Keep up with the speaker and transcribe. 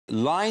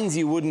Lines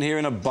you wouldn't hear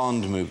in a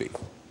Bond movie.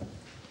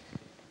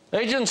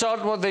 Agents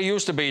aren't what they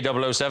used to be,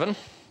 007.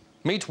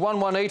 Meet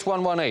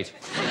 118118.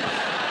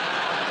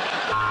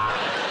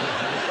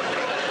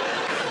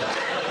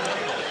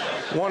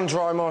 One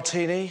dry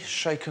martini,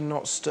 shaken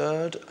not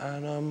stirred,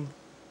 and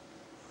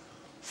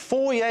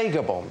 4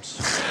 Jaeger bombs.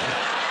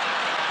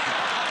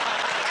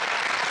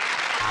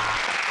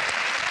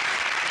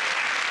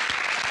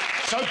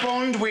 So,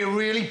 Bond, we're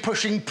really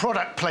pushing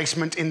product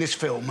placement in this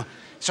film.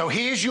 So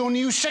here's your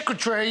new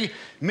secretary,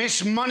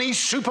 Miss Money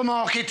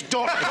Supermarket.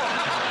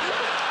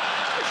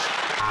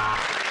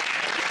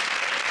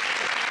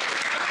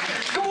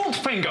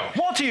 Goldfinger,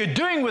 what are you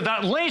doing with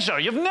that laser?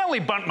 You've nearly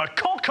burnt my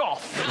cock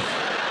off.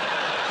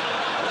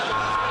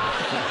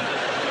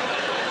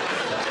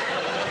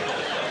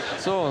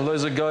 So,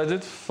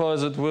 laser-guided,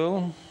 fires at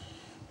will,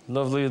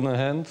 lovely in the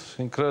hand,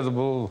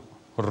 incredible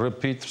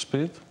repeat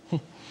speed.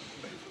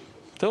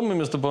 Tell me,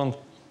 Mr. Bond,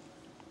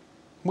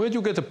 where'd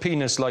you get a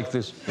penis like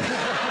this?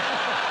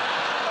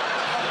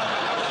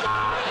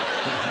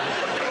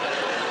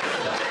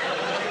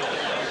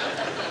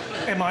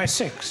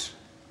 MI6?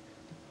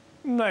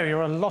 No,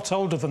 you're a lot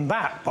older than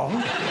that,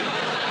 Bond.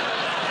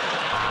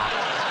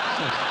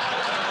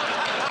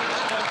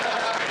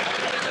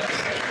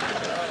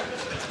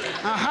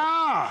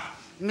 Aha!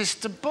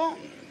 Mr. Bond.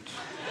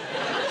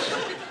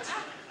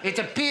 It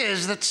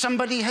appears that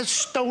somebody has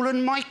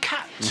stolen my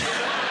cat.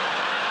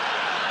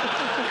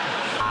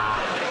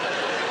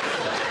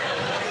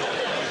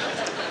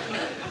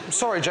 I'm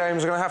sorry,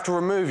 James, I'm going to have to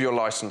remove your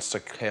licence to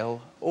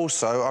kill.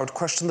 Also, I would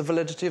question the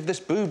validity of this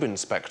boob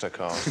inspector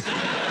card.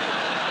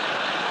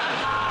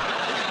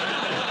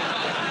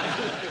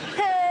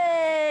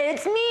 Hey,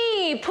 it's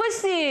me,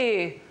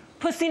 Pussy.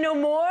 Pussy no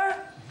more?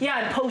 Yeah,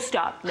 I'm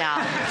post-op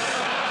now.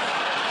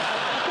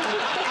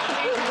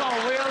 It's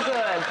going real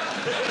good.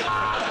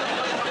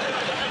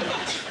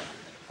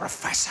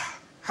 Professor,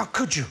 how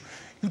could you?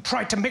 You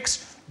tried to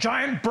mix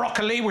giant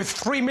broccoli with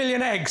 3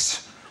 million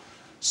eggs.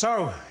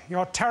 So,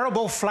 your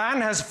terrible flan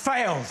has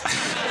failed.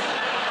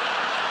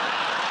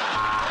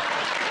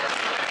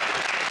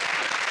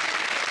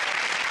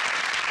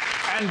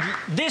 And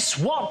this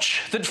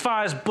watch that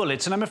fires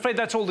bullets, and I'm afraid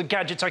that's all the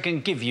gadgets I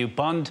can give you,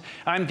 Bond.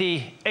 I'm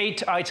the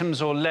 8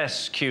 items or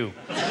less queue.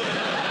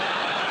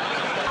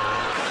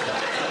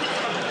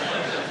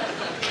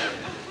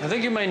 I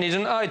think you may need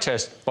an eye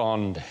test,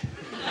 Bond.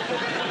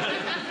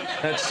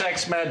 That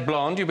sex-mad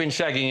blonde you've been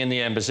shagging in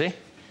the embassy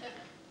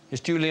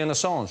is Julian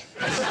Assange.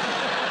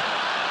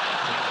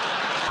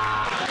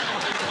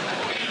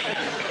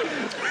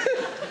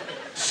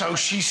 So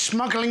she's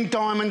smuggling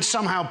diamonds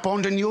somehow,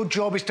 Bond, and your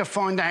job is to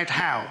find out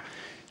how.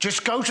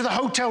 Just go to the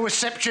hotel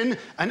reception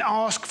and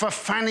ask for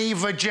Fanny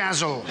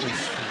Vajazzle.